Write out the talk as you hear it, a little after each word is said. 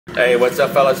Hey, what's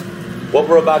up, fellas? What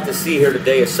we're about to see here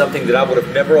today is something that I would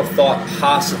have never have thought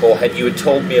possible had you had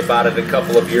told me about it a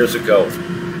couple of years ago.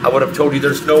 I would have told you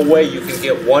there's no way you can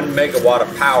get 1 megawatt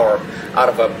of power out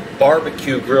of a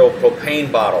barbecue grill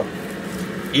propane bottle.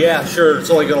 Yeah, sure, it's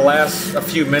only going to last a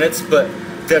few minutes, but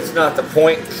that's not the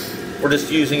point. We're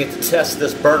just using it to test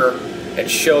this burner and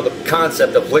show the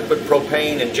concept of liquid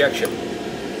propane injection.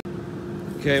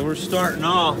 Okay, we're starting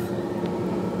off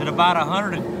at about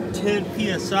 110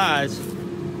 PSIs.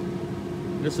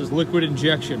 This is liquid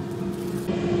injection.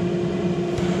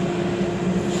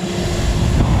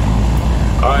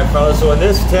 Alright, fellas, so in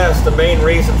this test, the main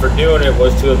reason for doing it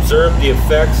was to observe the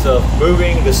effects of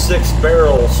moving the 6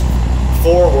 barrels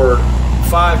forward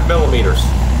 5 millimeters.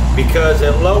 Because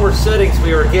at lower settings,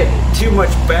 we were getting too much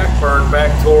backburn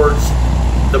back towards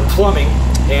the plumbing,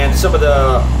 and some of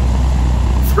the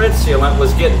thread sealant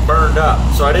was getting burned up,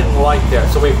 so I didn't like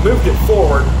that. So we've moved it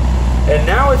forward, and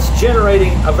now it's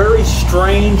generating a very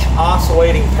strange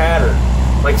oscillating pattern,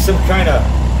 like some kind of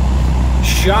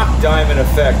shock diamond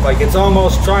effect, like it's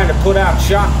almost trying to put out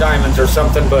shock diamonds or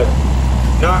something, but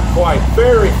not quite.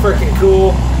 Very freaking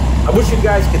cool. I wish you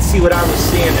guys could see what I was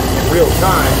seeing in real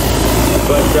time,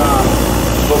 but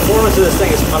the performance of this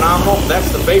thing is phenomenal.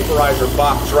 That's the vaporizer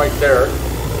box right there,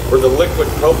 where the liquid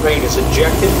propane is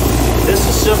injected. This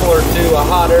is similar to a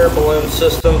hot air balloon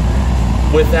system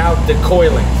without the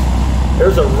coiling.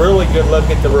 There's a really good look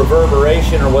at the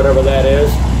reverberation or whatever that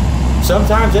is.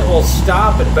 Sometimes it will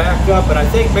stop and back up, and I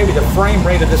think maybe the frame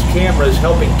rate of this camera is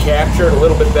helping capture it a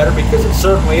little bit better, because it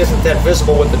certainly isn't that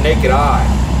visible with the naked eye.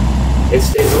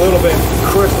 It's a little bit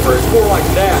crisper. It's more like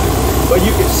that. But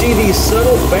you can see these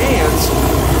subtle bands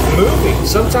moving.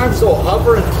 Sometimes they'll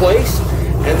hover in place,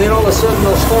 and then all of a sudden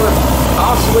they'll start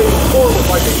oscillating forward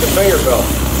like a conveyor belt.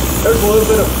 There's a little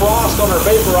bit of frost on our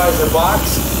vaporizer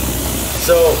box,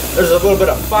 so there's a little bit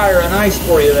of fire and ice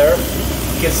for you there.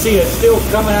 You can see it's still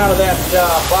coming out of that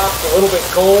box a little bit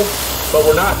cold, but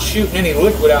we're not shooting any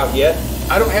liquid out yet.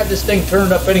 I don't have this thing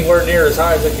turned up anywhere near as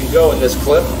high as it can go in this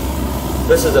clip.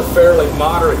 This is a fairly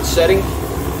moderate setting,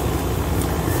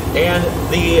 and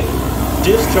the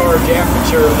discharge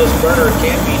aperture of this burner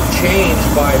can be changed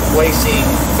by placing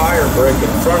fire brick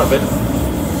in front of it.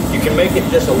 You can make it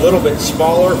just a little bit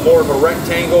smaller, more of a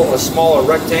rectangle, a smaller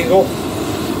rectangle,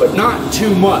 but not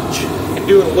too much. You can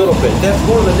do it a little bit. That's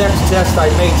one of the next tests I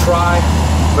may try,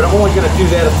 but I'm only going to do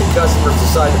that if the customers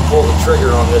decide to pull the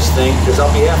trigger on this thing, because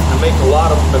I'll be having to make a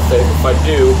lot of them if I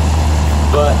do.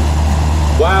 But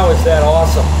wow, is that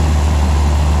awesome.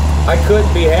 I couldn't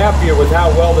be happier with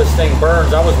how well this thing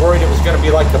burns. I was worried it was going to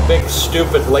be like a big,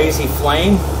 stupid, lazy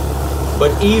flame.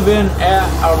 But even at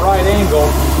a right angle,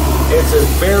 it's a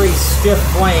very stiff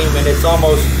flame, and it's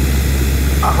almost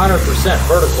 100%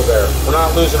 vertical there. We're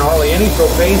not losing hardly any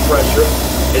propane pressure.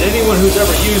 And anyone who's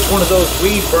ever used one of those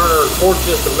weed burner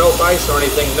torches to melt ice or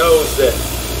anything knows that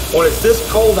when it's this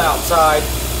cold outside,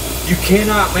 you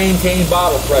cannot maintain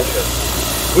bottle pressure.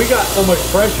 We got so much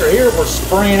pressure here, we're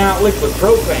spraying out liquid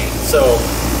propane. So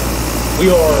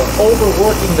we are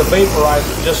overworking the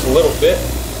vaporizer just a little bit.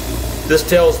 This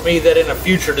tells me that in a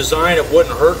future design, it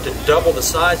wouldn't hurt to double the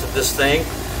size of this thing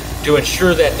to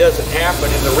ensure that doesn't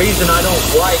happen. And the reason I don't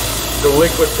like the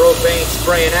liquid propane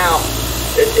spraying out,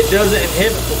 it doesn't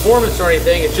inhibit performance or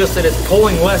anything, it's just that it's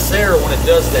pulling less air when it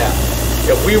does that.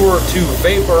 If we were to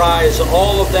vaporize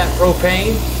all of that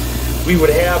propane, we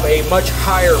would have a much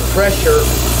higher pressure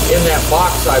in that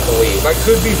box, I believe. I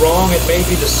could be wrong, it may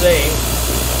be the same,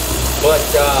 but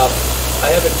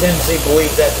I have a tendency to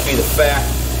believe that to be the fact.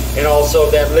 And also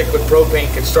that liquid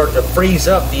propane can start to freeze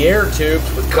up the air tubes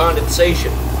with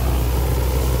condensation.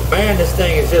 Man, this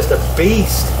thing is just a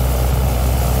beast.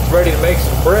 It's ready to make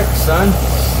some bricks, son.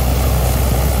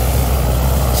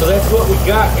 So that's what we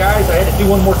got, guys. I had to do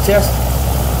one more test,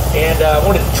 and I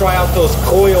wanted to try out those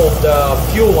coiled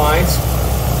fuel lines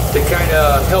to kind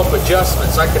of help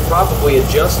adjustments. I could probably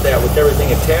adjust that with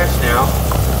everything attached now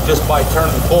just by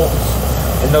turning bolts.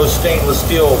 And those stainless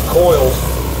steel coils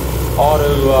ought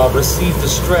to receive the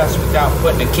stress without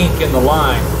putting a kink in the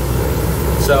line.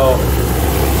 So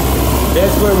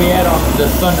that's where we at on the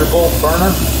Thunderbolt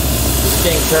burner. This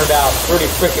thing turned out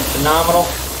pretty freaking phenomenal.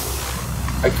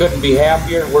 I couldn't be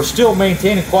happier. We're still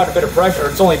maintaining quite a bit of pressure.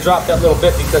 It's only dropped that little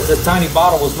bit because this tiny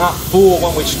bottle was not full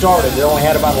when we started. It only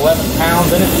had about 11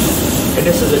 pounds in it. And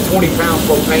this is a 20-pound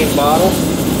propane bottle.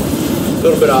 A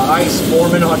little bit of ice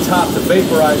forming on top of the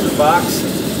vaporizer box.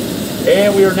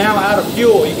 And we are now out of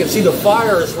fuel. You can see the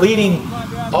fire is leading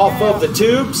off of the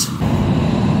tubes.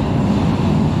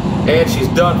 And she's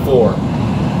done for.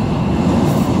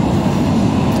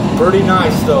 Pretty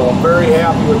nice though. I'm very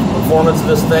happy with the performance of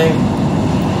this thing.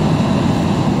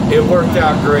 it worked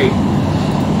out great.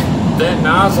 That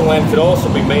nozzle end could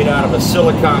also be made out of a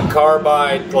silicon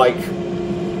carbide, like,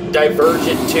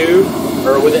 divergent tube,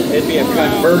 or it'd be a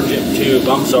convergent tube,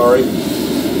 I'm sorry.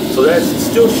 So that's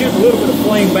still shooting a little bit of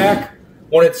flame back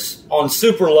when it's on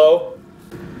super low.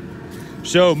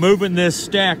 So moving this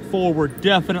stack forward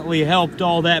definitely helped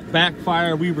all that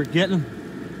backfire we were getting.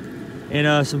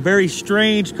 And some very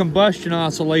strange combustion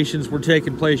oscillations were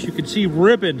taking place. You can see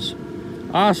ribbons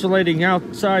oscillating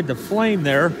outside the flame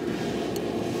there.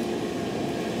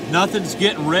 Nothing's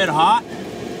getting red hot.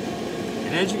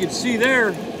 And as you can see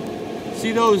there,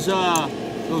 see those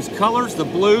colors, the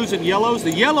blues and yellows?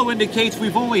 The yellow indicates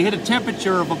we've only hit a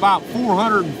temperature of about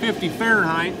 450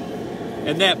 Fahrenheit.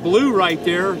 And that blue right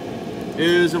there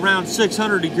is around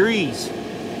 600 degrees.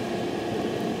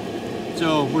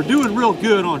 So we're doing real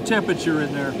good on temperature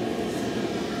in there.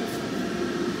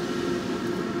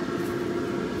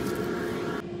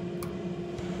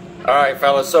 All right,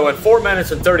 fellas, so in 4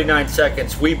 minutes and 39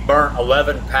 seconds, we burnt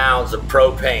 11 pounds of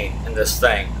propane in this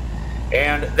thing.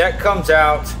 And that comes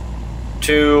out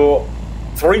to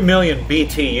 3 million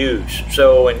BTUs.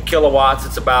 So in kilowatts,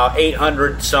 it's about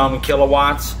 800 some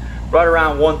kilowatts, right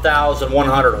around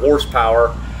 1,100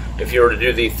 horsepower if you were to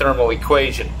do the thermal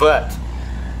equation. But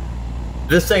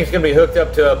this thing's gonna be hooked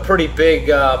up to a pretty big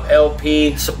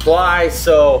LP supply,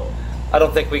 so I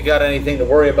don't think we got anything to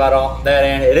worry about on that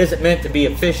end. It isn't meant to be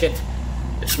efficient.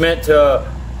 It's meant to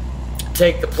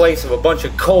take the place of a bunch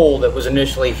of coal that was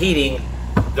initially heating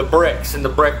the bricks in the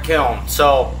brick kiln.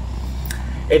 So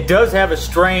it does have a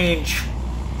strange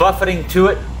buffeting to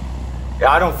it.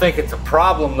 I don't think it's a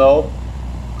problem though.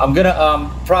 I'm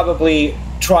gonna probably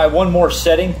try one more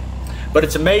setting, but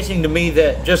it's amazing to me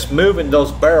that just moving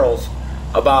those barrels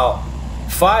about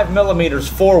 5 millimeters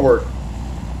forward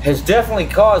has definitely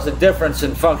caused a difference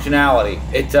in functionality.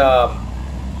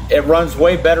 It runs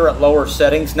way better at lower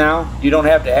settings now. You don't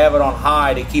have to have it on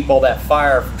high to keep all that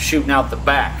fire from shooting out the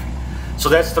back. So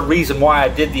that's the reason why I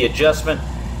did the adjustment.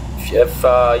 If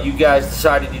you guys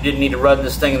decided you didn't need to run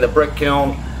this thing in the brick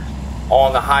kiln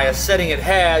on the highest setting it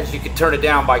has, you can turn it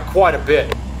down by quite a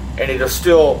bit and it'll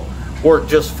still work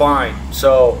just fine.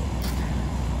 So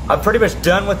I'm pretty much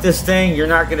done with this thing. You're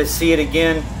not gonna see it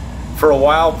again for a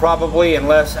while probably,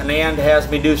 unless Anand has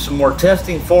me do some more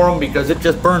testing for them, because it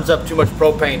just burns up too much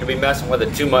propane to be messing with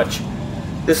it too much.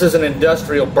 This is an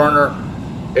industrial burner.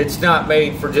 It's not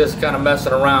made for just kind of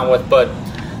messing around with, but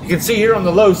you can see here on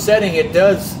the low setting it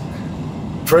does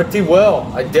pretty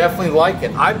well. I definitely like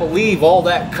it. I believe all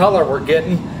that color we're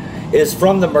getting is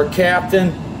from the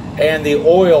mercaptan and the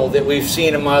oil that we've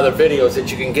seen in my other videos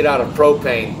that you can get out of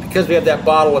propane. Because we have that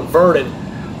bottle inverted,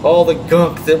 all the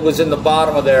gunk that was in the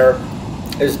bottom of there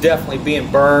is definitely being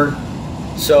burned.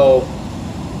 So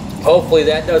hopefully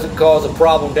that doesn't cause a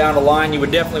problem down the line. You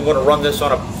would definitely want to run this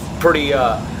on a pretty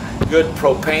good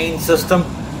propane system,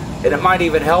 and it might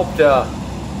even help to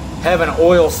have an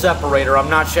oil separator. I'm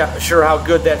not sure how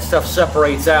good that stuff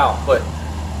separates out, but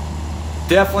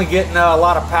definitely getting a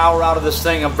lot of power out of this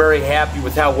thing. I'm very happy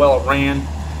with how well it ran,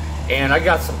 and I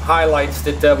got some highlights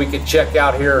that we can check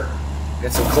out here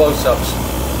and some close-ups.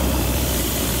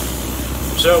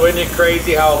 So isn't it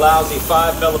crazy how a lousy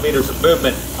 5 millimeters of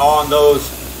movement on those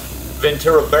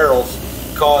Ventura barrels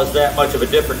caused that much of a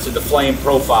difference in the flame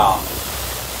profile?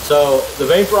 So the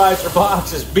vaporizer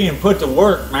box is being put to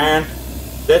work, man.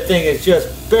 That thing is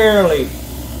just barely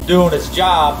doing its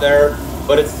job there,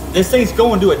 but this thing's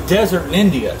going to a desert in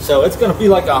India, so it's going to be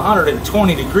like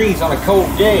 120 degrees on a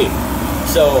cold day.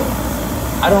 So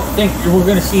I don't think we're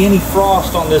going to see any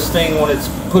frost on this thing when it's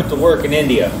put to work in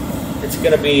India. It's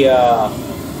going to be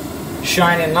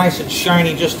shining nice and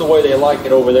shiny just the way they like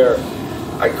it over there.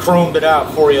 I chromed it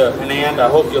out for you, Anand. I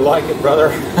hope you like it,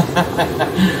 brother.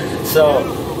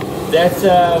 So that's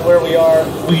where we are.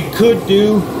 We could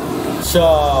do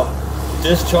some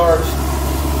discharge,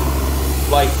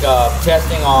 like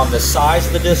testing on the size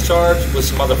of the discharge with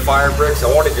some other fire bricks.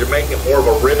 I wanted to make it more of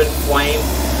a ribbon flame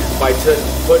by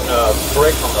putting a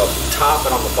brick on the top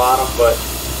and on the bottom, but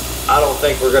I don't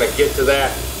think we're going to get to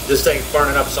that. This thing's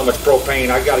burning up so much propane,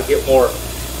 I got to get more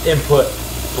input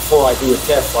before I do a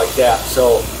test like that.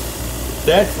 So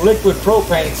that's liquid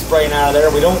propane spraying out of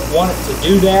there. We don't want it to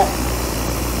do that,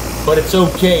 but it's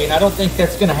okay, and I don't think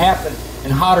that's going to happen in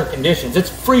hotter conditions.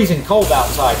 It's freezing cold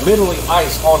outside, literally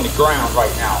ice on the ground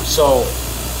right now. So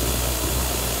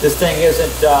this thing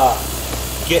isn't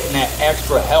getting that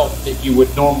extra help that you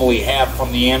would normally have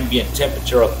from the ambient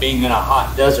temperature of being in a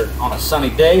hot desert on a sunny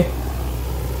day.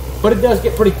 But it does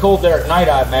get pretty cold there at night,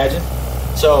 I imagine.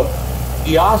 So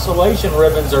the oscillation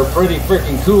ribbons are pretty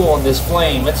freaking cool on this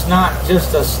flame. It's not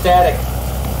just a static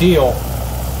deal.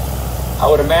 I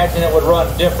would imagine it would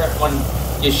run different when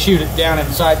you shoot it down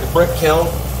inside the brick kiln.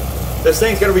 This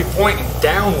thing's gonna be pointing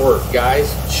downward,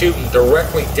 guys. Shooting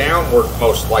directly downward,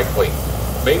 most likely.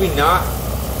 Maybe not,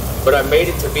 but I made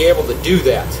it to be able to do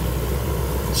that.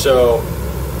 So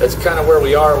that's kind of where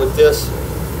we are with this.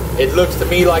 It looks to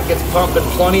me like it's pumping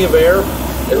plenty of air.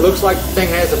 It looks like the thing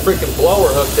has a freaking blower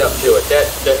hooked up to it.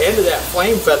 The end of that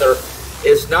flame feather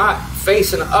is not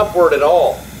facing upward at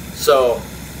all. So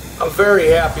I'm very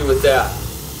happy with that.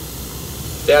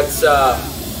 That's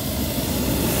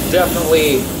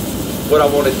definitely what I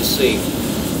wanted to see.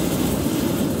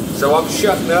 So I'm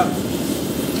shutting up.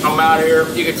 I'm out of here.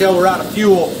 You can tell we're out of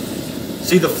fuel.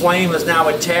 See, the flame is now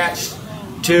attached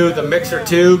to the mixer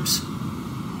tubes,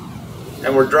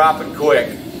 and we're dropping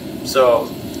quick. So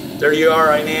there you are,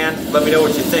 Inan. Let me know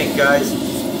what you think, guys.